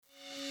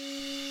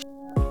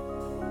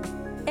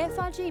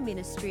FRG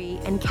Ministry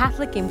and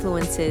Catholic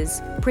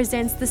Influences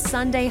presents the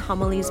Sunday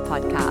Homilies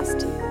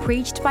podcast,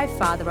 preached by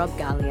Father Rob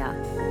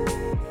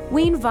Galea.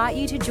 We invite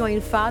you to join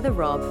Father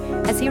Rob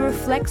as he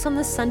reflects on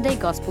the Sunday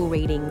Gospel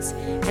readings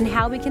and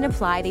how we can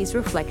apply these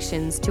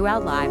reflections to our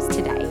lives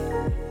today.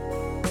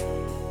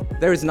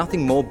 There is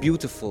nothing more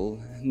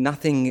beautiful,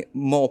 nothing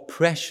more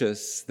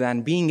precious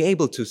than being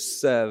able to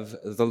serve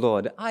the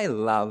Lord. I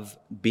love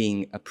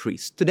being a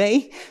priest.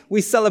 Today,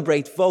 we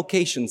celebrate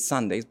Vocation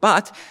Sundays,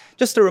 but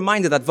just a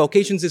reminder that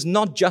vocations is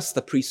not just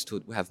the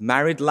priesthood. We have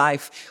married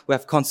life, we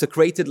have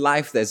consecrated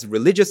life, there's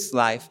religious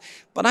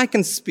life, but I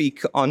can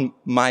speak on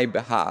my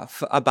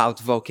behalf about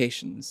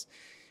vocations.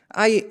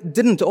 I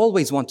didn't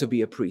always want to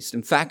be a priest.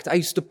 In fact, I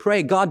used to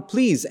pray, God,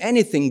 please,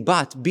 anything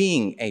but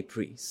being a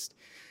priest.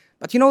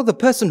 But the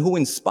person who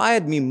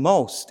inspired me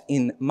most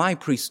in my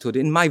priesthood,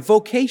 in my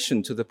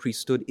vocation to the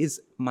priesthood,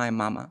 is my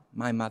mama,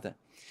 my mother.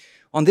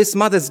 On this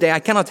Mother's Day, I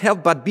cannot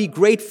help but be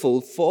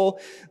grateful for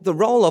the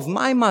role of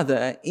my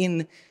mother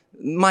in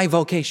my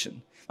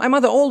vocation. My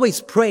mother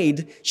always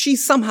prayed. She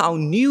somehow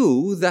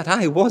knew that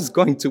I was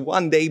going to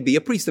one day be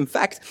a priest. In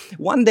fact,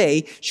 one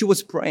day she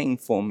was praying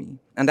for me.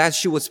 And as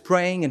she was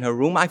praying in her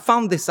room, I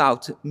found this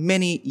out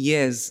many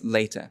years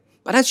later.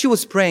 But as she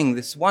was praying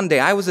this one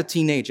day, I was a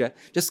teenager,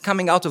 just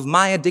coming out of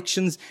my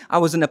addictions. I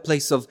was in a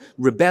place of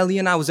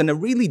rebellion. I was in a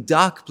really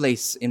dark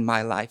place in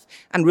my life.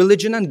 And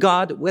religion and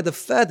God were the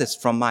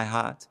furthest from my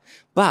heart.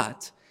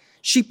 But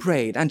she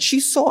prayed and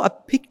she saw a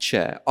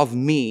picture of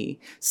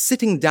me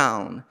sitting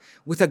down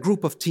with a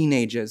group of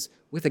teenagers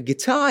with a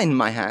guitar in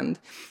my hand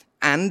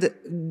and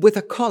with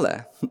a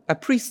collar, a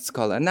priest's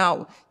collar.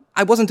 Now,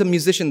 I wasn't a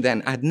musician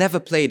then. I had never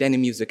played any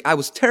music. I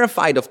was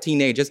terrified of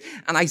teenagers,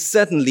 and I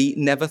certainly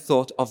never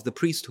thought of the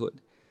priesthood.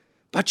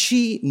 But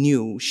she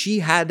knew,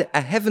 she had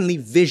a heavenly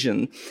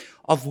vision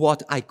of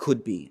what I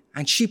could be.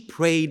 And she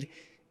prayed,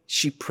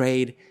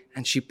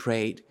 and she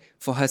prayed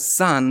for her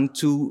son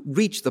to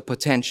reach the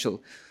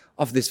potential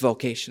of this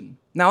vocation.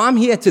 Now, I'm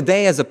here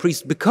today as a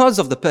priest because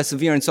of the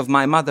perseverance of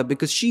my mother,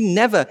 because she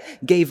never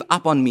gave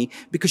up on me,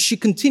 because she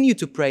continued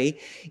to pray,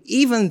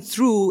 even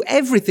through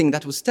everything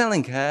that was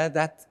telling her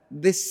that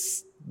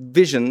this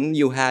vision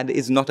you had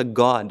is not a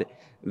God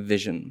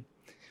vision.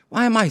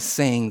 Why am I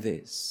saying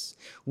this?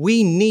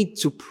 We need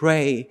to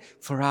pray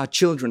for our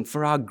children,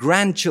 for our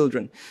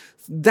grandchildren,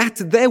 that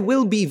there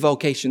will be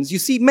vocations. You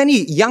see,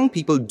 many young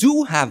people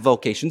do have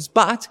vocations,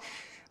 but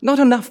not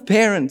enough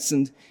parents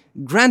and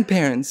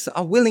grandparents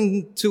are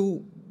willing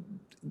to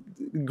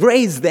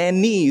graze their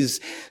knees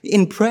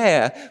in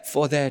prayer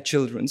for their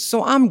children.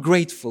 So I'm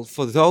grateful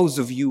for those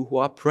of you who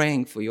are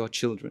praying for your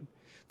children,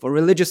 for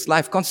religious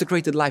life,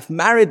 consecrated life,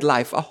 married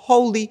life, a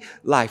holy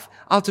life.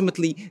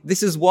 Ultimately,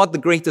 this is what the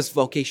greatest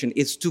vocation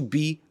is, to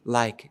be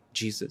like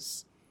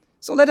Jesus.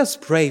 So let us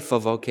pray for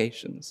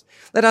vocations.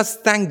 Let us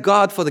thank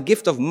God for the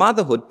gift of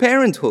motherhood,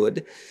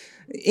 parenthood,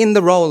 in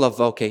the role of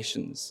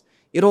vocations.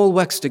 It all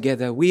works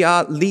together. We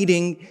are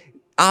leading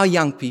our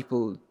young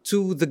people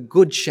to the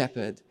Good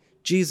Shepherd,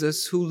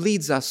 Jesus, who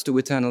leads us to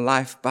eternal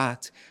life,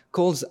 but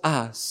calls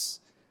us,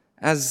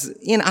 as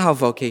in our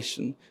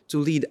vocation, to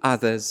lead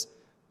others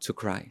to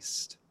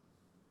Christ.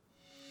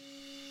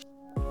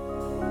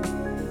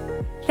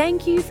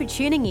 Thank you for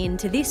tuning in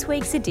to this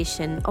week's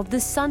edition of the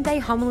Sunday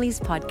Homilies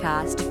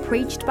podcast,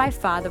 preached by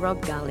Father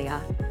Rob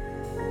Galea.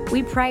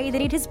 We pray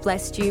that it has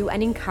blessed you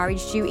and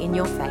encouraged you in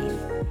your faith.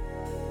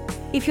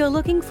 If you're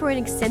looking for an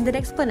extended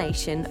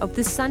explanation of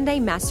the Sunday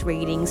Mass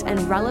readings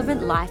and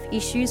relevant life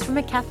issues from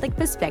a Catholic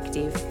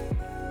perspective,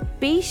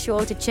 be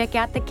sure to check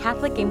out the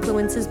Catholic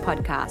Influences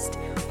podcast,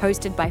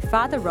 hosted by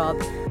Father Rob,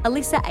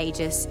 Alyssa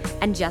Aegis,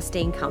 and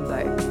Justine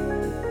Cumbo.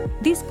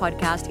 This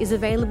podcast is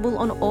available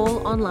on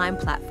all online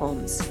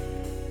platforms.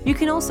 You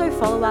can also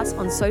follow us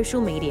on social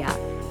media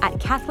at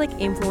Catholic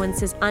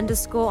Influences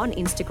 _ on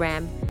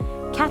Instagram,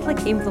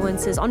 Catholic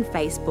Influences on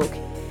Facebook,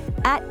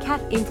 at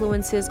Cath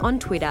Influences on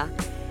Twitter,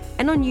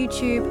 and on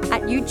YouTube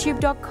at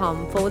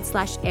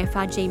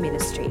youtube.com/FRG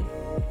Ministry.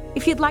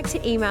 If you'd like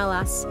to email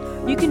us,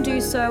 you can do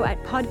so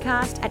at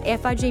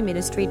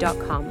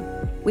podcast@frgministry.com.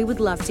 We would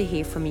love to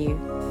hear from you.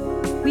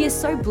 We are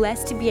so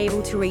blessed to be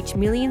able to reach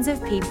millions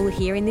of people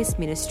here in this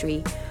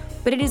ministry,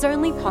 but it is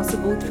only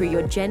possible through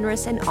your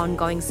generous and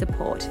ongoing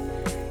support.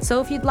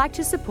 So if you'd like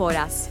to support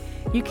us,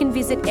 you can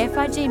visit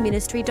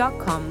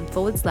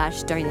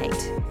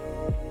frgministry.com/donate.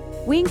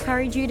 We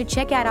encourage you to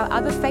check out our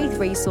other faith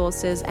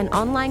resources and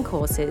online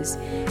courses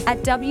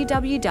at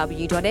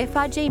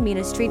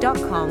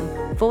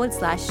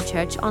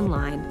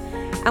www.frgministry.com/churchonline.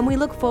 And we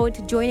look forward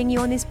to joining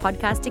you on this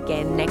podcast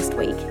again next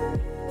week.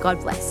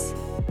 God bless.